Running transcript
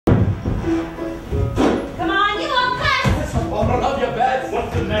Come on, you won't pass! Oh, I love your beds.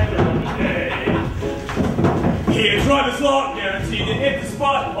 What's the nectar of the day? Here, driver's lock, guaranteed to hit the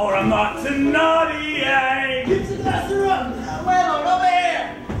spot, or I'm not Thenardier. Get to the restaurant. Well, over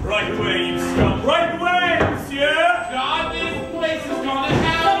here. Right away, you scum. Right away, monsieur. God, this place is gonna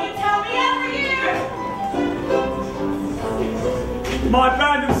have. Don't you tell me every year! My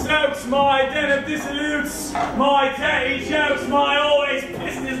band of soaks, my den of dissolutes, my tatty jokes, my always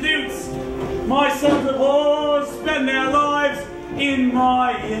business newts. My sons of whores spend their lives in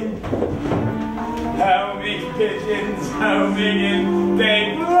my inn. Homing pigeons, homing in,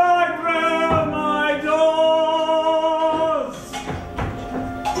 they fly through my doors.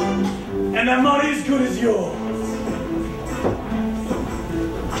 And the money's good as yours.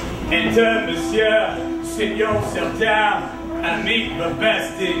 Enter, monsieur, sit yourself down and meet the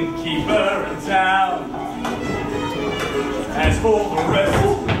best innkeeper in town. As for the rest,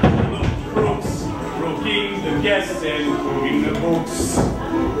 look crooks, crooking the guests and cooking the books.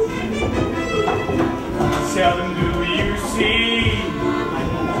 Seldom do you see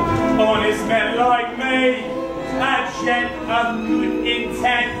honest men like me, a gent of good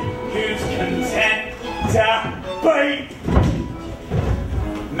intent who's content to be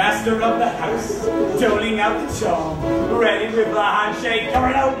master of the house, doling out the charm, ready with the handshake or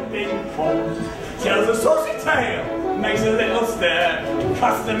an open palm. Tells a saucy tale, makes a little stir.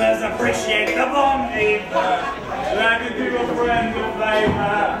 Customers appreciate the bon vivant. Like to do a friend a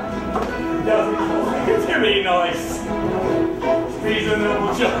favour. Doesn't cost you to be nice.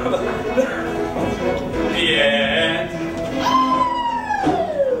 Reasonable job. The end.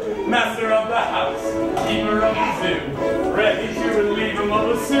 Master of the house, keeper of the zoo, ready to relieve him of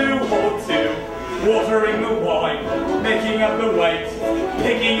a sou or two. Watering the wine, making up the weight,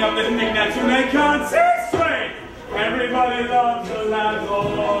 picking up the knickknacks when they can't see straight. Everybody loves the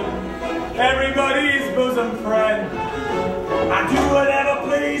landlord, everybody's bosom friend. I do whatever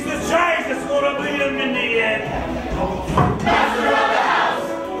please, the change is gonna bleed them in the end. Master of the house,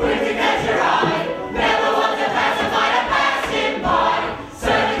 we can catch your eye, never want to pacify a passing by.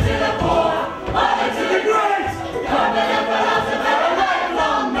 Servant to the poor, mother to the great, confident philosopher, a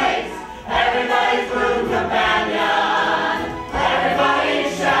lifelong mate. Everybody's room companion, everybody's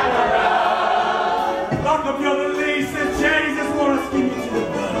showerer. Lock up your lease, the Jesus wanna skin you to the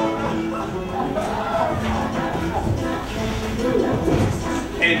bone.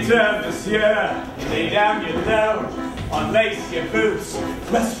 Enter, monsieur, lay down your load, unlace your boots,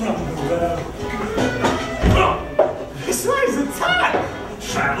 rest from the road. This way's a tad,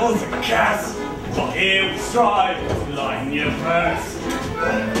 travel's a cast, but here we strive to line your purse.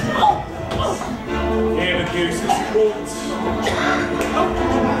 Here the goose is cooked,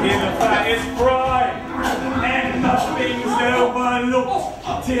 here the fat is fried, and nothing's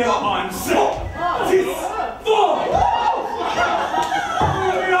overlooked till I'm satisfied.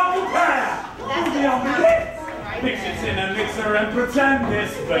 Mix it in a mixer and pretend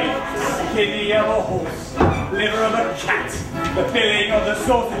this beef, kidney of a horse, liver of a cat, the filling of the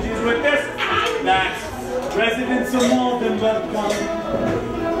sausages with this, that, residents are more than welcome.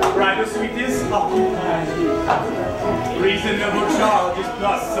 Rather sweet is occupied. Reasonable charges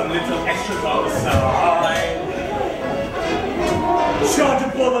plus some little extras on the side. Charge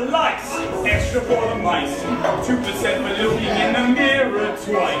for the lights, extra for the mice. 2% for looking in the mirror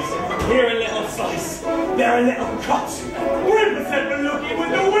twice. Here a little slice, there a little cut. 1% for looking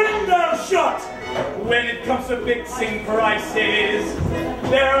with the window shut. When it comes to fixing prices,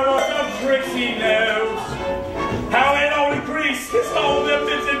 there are lots of tricks he knows.